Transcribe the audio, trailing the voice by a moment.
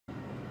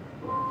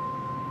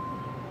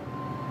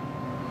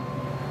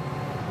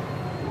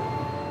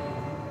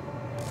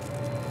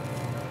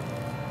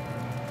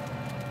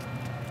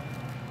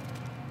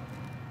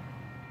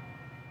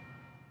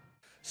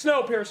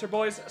SnowPiercer,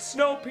 boys.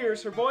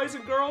 SnowPiercer, boys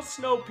and girls.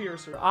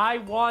 SnowPiercer. I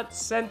want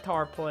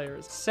Centaur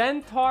players.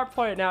 Centaur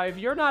player. Now, if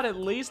you're not at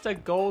least a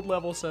gold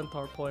level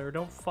Centaur player,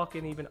 don't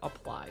fucking even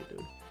apply,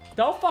 dude.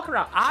 Don't fuck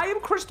around. I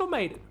am Crystal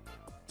Maiden.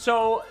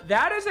 So,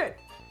 that is it.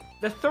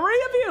 The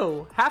three of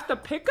you have to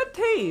pick a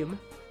team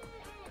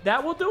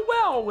that will do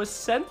well with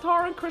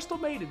Centaur and Crystal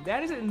Maiden.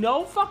 That is it.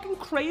 No fucking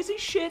crazy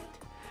shit.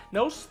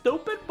 No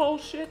stupid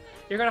bullshit.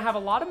 You're gonna have a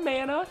lot of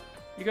mana.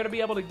 You're gonna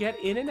be able to get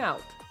in and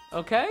out.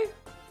 Okay?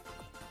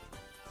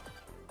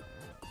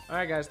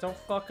 Alright, guys. Don't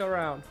fuck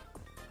around.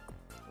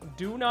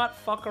 Do not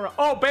fuck around.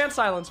 Oh, ban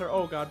silencer.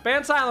 Oh, God.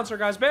 Ban silencer,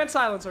 guys. Ban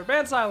silencer.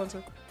 Ban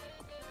silencer.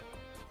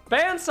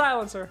 Ban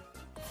silencer.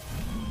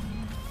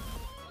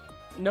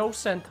 No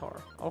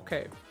Centaur.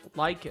 Okay.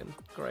 Lycan.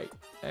 Great.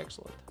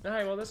 Excellent.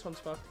 Alright, well, this one's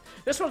fucked.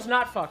 This one's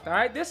not fucked,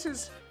 alright? This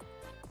is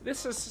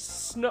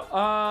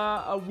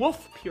a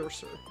wolf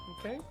piercer,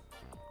 okay?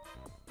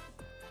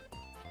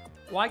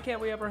 Why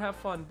can't we ever have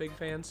fun, big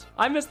fans?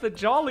 I missed the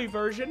jolly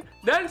version.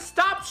 Then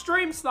stop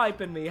stream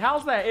sniping me.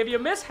 How's that? If you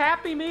miss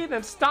Happy Me,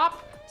 then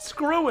stop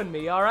screwing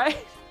me,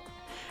 alright?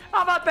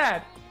 How about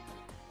that?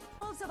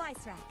 Also ice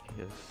rack.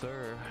 Yes,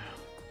 sir.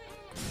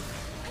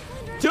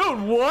 Dude,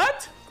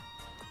 what?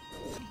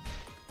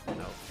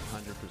 No,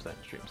 100%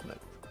 stream snipe.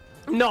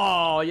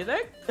 No, you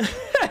think?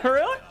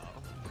 Really?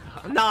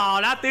 No,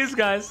 not these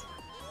guys.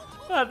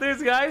 Not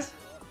these guys.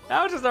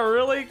 That was just a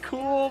really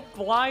cool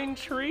blind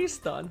tree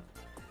stun.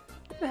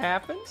 It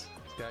happens.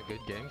 He's got good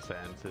game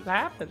sense. It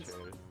happens.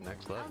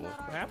 Next level.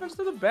 It happens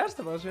to the best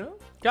of us, you know?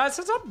 Guys,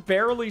 since I'm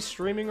barely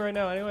streaming right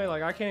now anyway,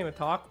 like I can't even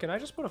talk, can I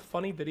just put a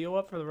funny video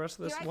up for the rest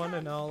of this one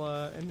and I'll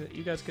and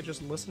you guys could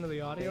just listen to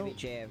the audio? Baby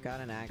J, I've got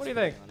an axe. What do you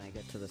think? When I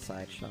get to the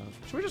side shop.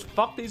 Should we just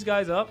fuck these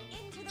guys up?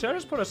 Should I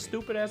just put a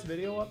stupid ass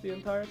video up the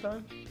entire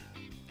time?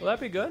 Will that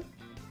be good?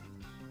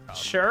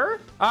 Sure.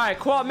 Alright,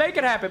 cool. Make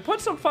it happen.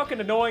 Put some fucking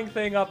annoying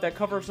thing up that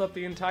covers up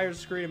the entire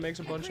screen and makes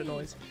a bunch of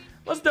noise.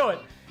 Let's do it.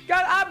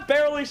 God, I'm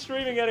barely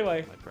streaming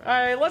anyway.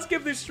 Alright, let's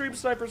give these stream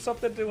snipers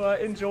something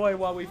to enjoy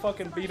while we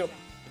fucking beat them.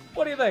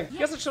 What do you think? You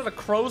guys should have a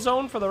crow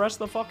zone for the rest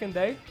of the fucking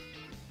day?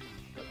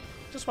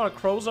 Just want a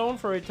crow zone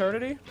for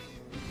eternity?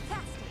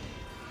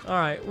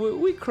 Alright,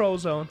 we crow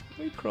zone.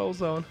 We crow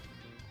zone.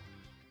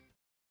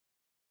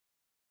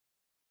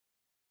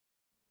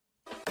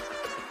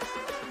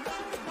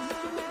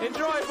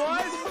 Enjoy,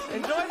 boys!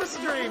 Enjoy the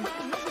stream!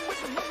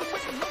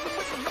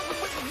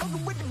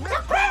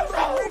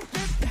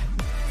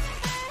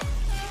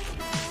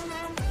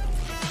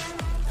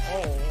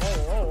 Oh,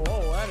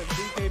 that is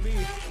BKB.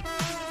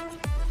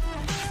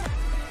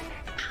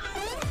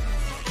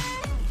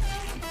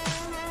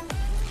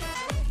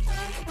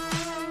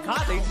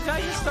 God, these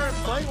guys just started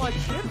playing like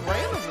shit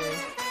randomly.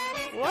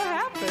 What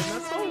happened?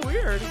 That's so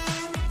weird.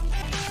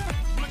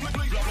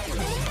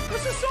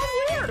 This is so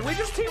weird. We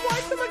just team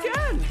wiped them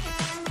again.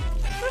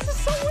 This is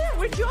so weird.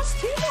 We just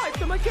team wiped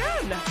them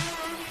again.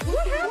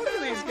 What happened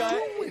to these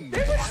guys?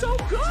 They were so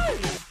good.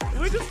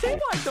 We just team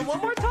wiped them one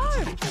more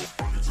time.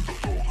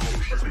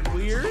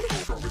 Weird.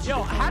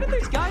 Yo, how did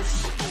these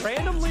guys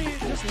randomly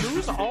just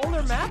lose all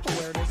their map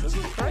awareness? This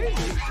is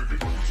crazy.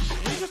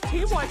 We just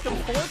team wiped them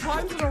 4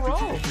 times in a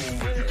row.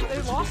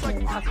 They lost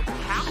like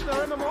half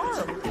their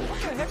MMR.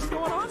 What the heck's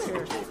going on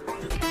here?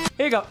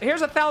 Here you go.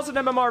 Here's 1,000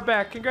 MMR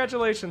back.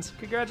 Congratulations.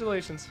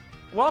 Congratulations.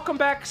 Welcome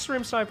back,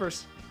 stream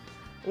snipers.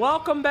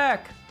 Welcome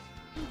back.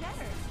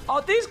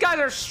 Oh, these guys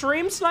are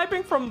stream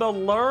sniping from the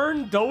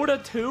Learn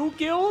Dota 2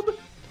 guild?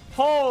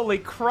 Holy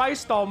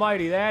Christ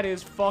almighty, that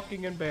is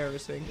fucking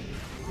embarrassing.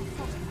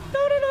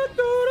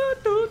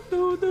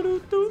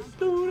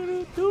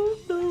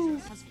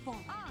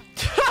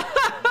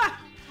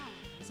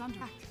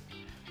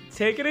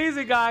 Take it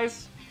easy,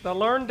 guys. The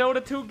Learn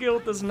Dota 2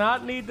 guild does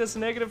not need this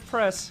negative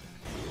press.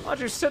 Why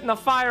don't you sit in the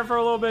fire for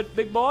a little bit,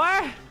 big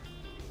boy?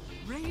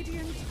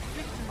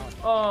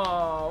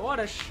 Oh, what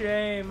a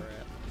shame.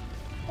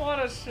 What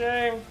a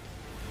shame.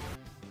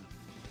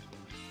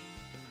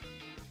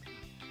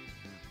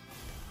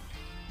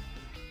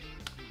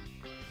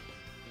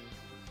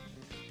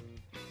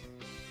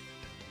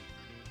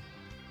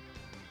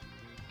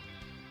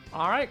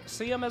 Alright,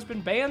 CM has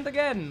been banned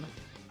again.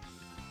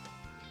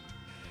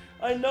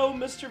 I know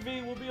Mr.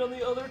 V will be on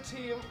the other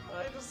team.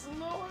 I just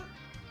know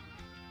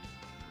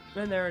it.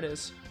 And there it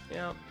is.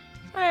 Yeah.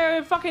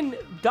 Hey, fucking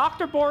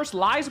Dr. Boris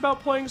lies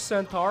about playing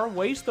Centaur.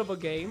 Waste of a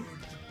game.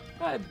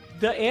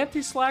 The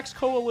Anti-Slacks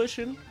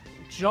Coalition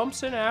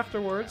jumps in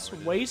afterwards.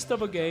 Waste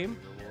of a game.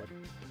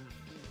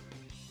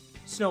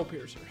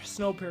 SnowPiercer.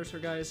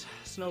 SnowPiercer, guys.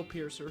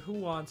 SnowPiercer. Who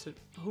wants it?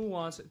 Who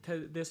wants it?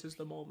 This is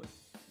the moment.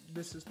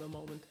 This is the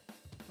moment.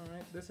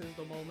 Alright, this is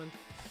the moment.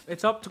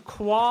 It's up to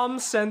Quam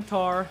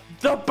Centaur.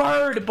 The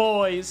Bird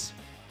Boys!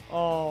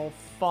 Oh,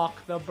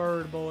 fuck the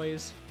Bird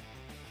Boys.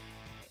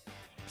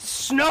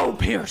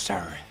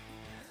 SnowPiercer!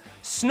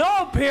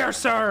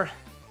 SnowPiercer!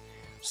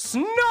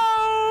 SnowPiercer!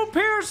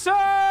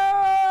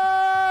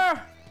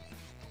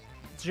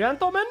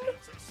 Gentlemen?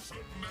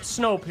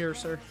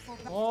 SnowPiercer.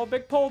 Oh,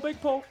 big pull, big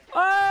pull.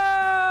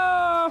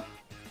 Ah!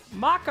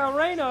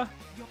 Macarena!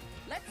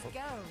 Let's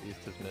go.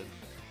 Beast is mid.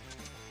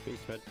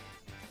 Beast mid.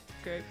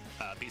 Okay.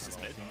 Beast is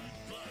mid.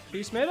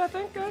 Beast mid, I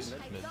think, guys. I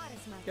thought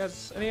as much.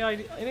 Guys, any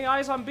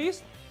eyes on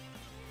Beast?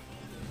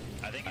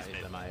 I think he's He's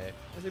mid. MIA.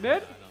 Is he mid? I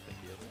don't think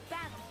he is.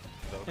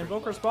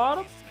 Battle. Invoker's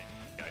bottom?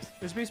 Guys.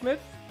 Is Beast mid?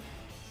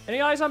 Any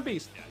eyes on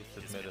Beast?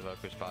 Beast is mid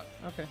evoker spot.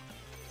 Okay.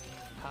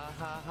 Ha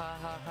ha ha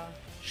ha ha.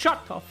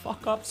 Shut the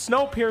fuck up,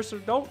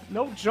 SnowPiercer.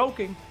 No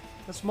joking.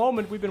 This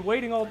moment we've been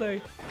waiting all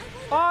day.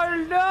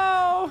 Oh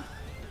no!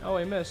 Oh,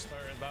 he missed.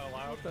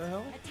 What the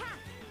hell? Attack.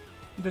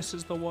 This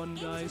is the one,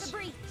 Into guys. the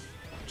breach.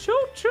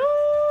 Choo choo!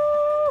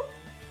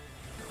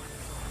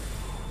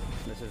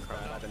 This is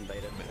bad. I've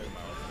invaded.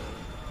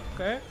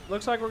 Okay,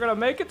 looks like we're gonna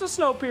make it to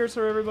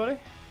SnowPiercer, everybody.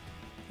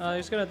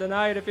 He's gonna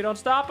deny it if you don't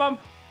stop him.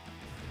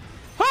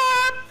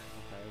 Ha!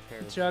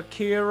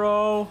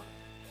 Jakiro.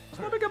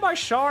 Let me get my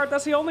shard.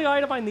 That's the only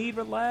item I need.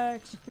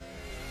 Relax.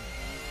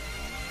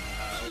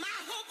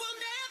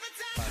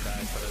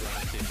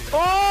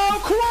 Oh,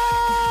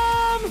 Quam!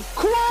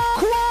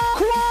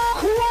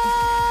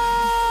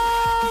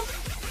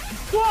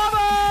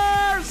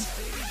 Quammers!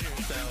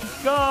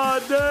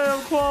 God damn,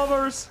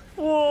 Quammers.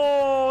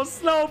 Whoa,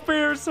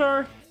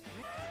 SnowPiercer.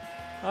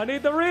 I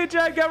need the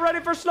regen. Get ready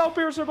for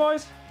SnowPiercer,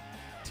 boys.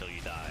 Till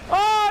you die.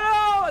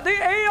 Oh no! The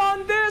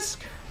Aeon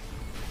disc!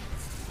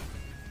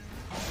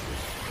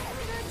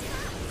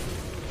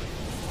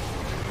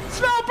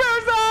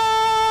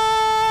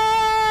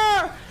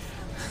 SnowPiercer!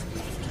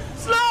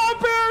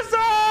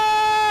 SnowPiercer!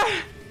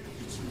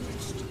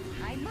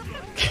 I'm up.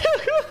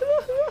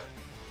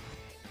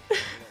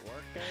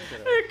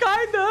 It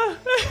kinda.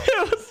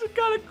 It was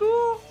kinda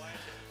cool.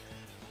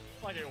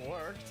 Like it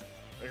worked.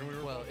 Like we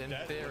were Well, in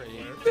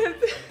theory,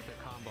 It, the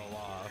combo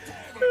off.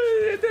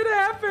 it did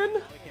happen. We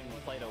can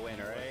play to win,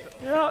 right?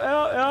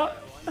 Yeah.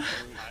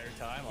 Entire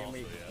time also,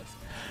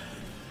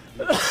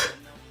 yes.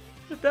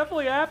 It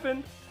definitely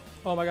happened.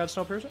 Oh my god,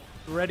 SnowPiercer.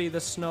 Ready the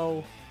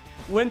snow.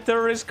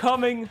 Winter is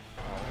coming.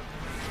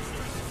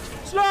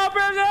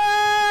 SnowPiercer!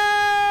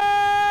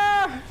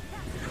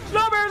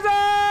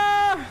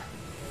 SnowPiercer!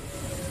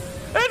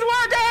 It's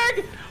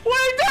working!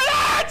 We did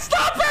it!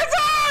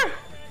 SnowPiercer!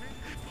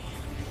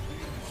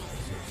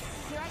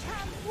 Here I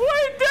come. We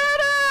did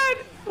it!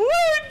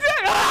 We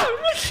did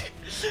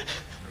it!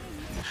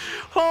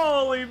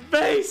 Holy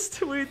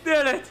based! We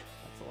did it!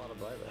 That's a lot of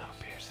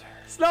buybacks.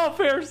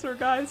 SnowPiercer,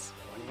 guys.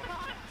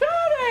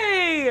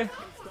 Daddy!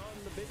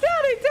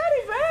 Daddy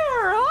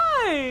Bear!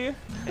 Hi!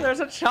 There's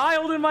a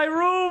child in my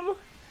room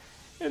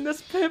in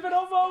this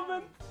pivotal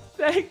moment.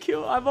 Thank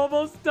you. I'm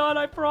almost done,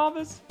 I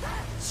promise.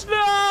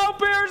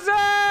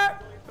 SnowPiercer!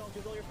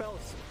 Control your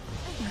fellas.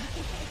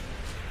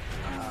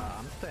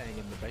 I'm staying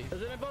in the base.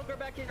 There's an invoker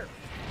back here.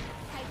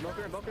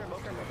 Invoker.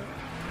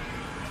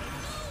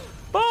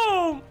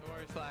 Boom!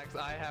 Sorry, Slacks,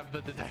 I have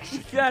the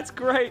detection. That's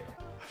great.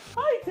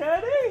 Hi,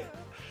 Teddy.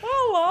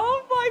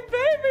 Hello, my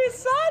baby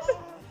son.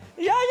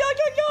 Yeah.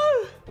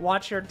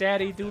 Watch your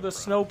daddy do the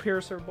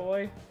SnowPiercer,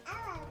 boy.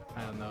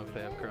 I don't know if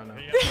they have chrono.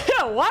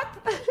 Yeah, what?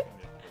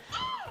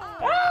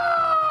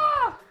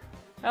 Ah!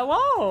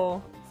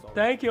 Hello.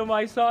 Thank you,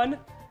 my son.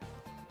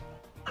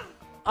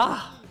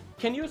 Ah,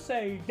 can you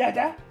say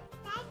dada?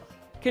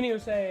 Can you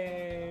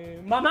say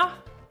mama?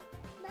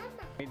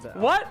 Needs that.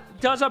 What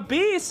does a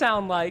bee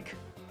sound like?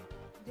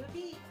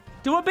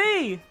 Do a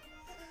bee.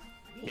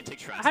 You take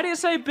shreds. How do you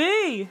say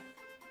bee?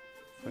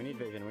 We need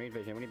vision.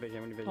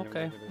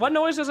 Okay. What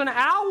noise does an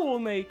owl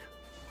make?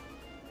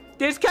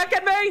 He's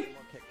kicking me!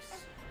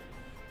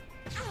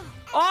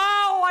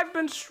 Oh, I've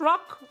been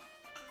struck.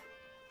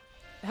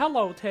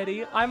 Hello,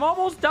 Teddy. I'm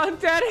almost done,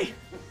 Teddy.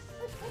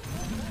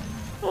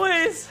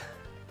 Please.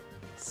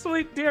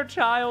 Sweet dear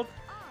child.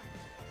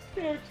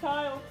 Dear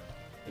child.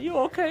 Are you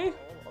okay?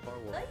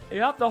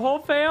 Yep, the whole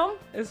fam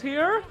is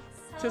here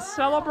to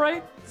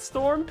celebrate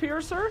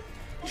StormPiercer.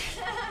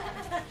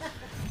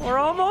 We're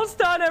almost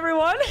done,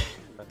 everyone.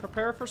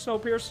 Prepare for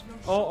SnowPiercer.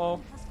 Uh-oh.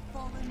 Has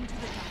fallen to the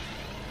ground.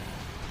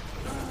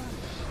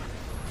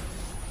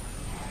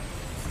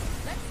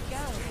 Let's go.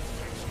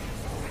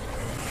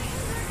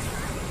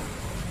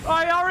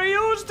 I already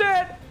used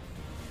it!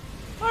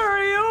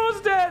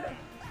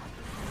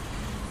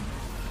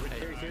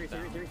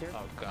 Here.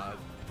 Oh god.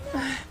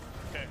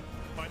 Okay,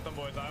 fight them,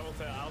 boys.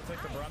 I'll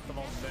take the brunt of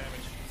all the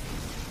damage.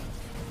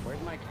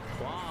 Where's my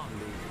clone,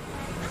 dude?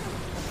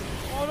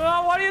 Oh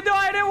no, what are you doing?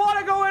 I didn't want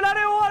to go in.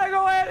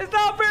 It's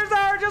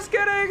SnowPiercer, just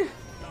kidding.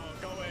 No,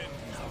 go in.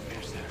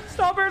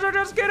 SnowPiercer,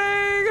 just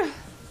kidding.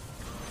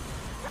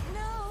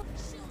 No.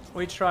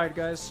 We tried,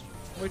 guys.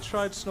 We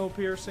tried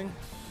SnowPiercing.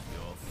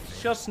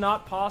 It's just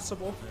not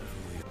possible.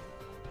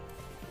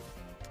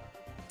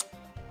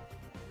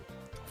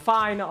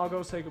 Fine, I'll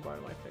go say goodbye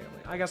to my family.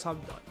 I guess I'm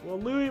done.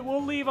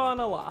 We'll leave on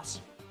a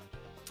loss.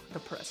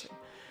 Depressing.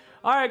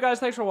 Alright guys,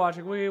 thanks for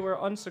watching. We were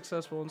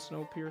unsuccessful in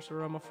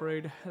SnowPiercer, I'm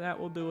afraid. That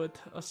will do it.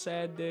 A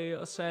sad day,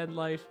 a sad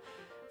life.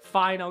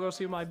 Fine, I'll go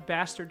see my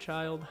bastard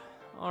child.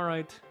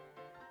 Alright.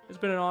 It's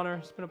been an honor.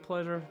 It's been a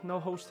pleasure. No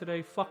host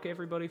today. Fuck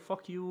everybody.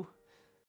 Fuck you.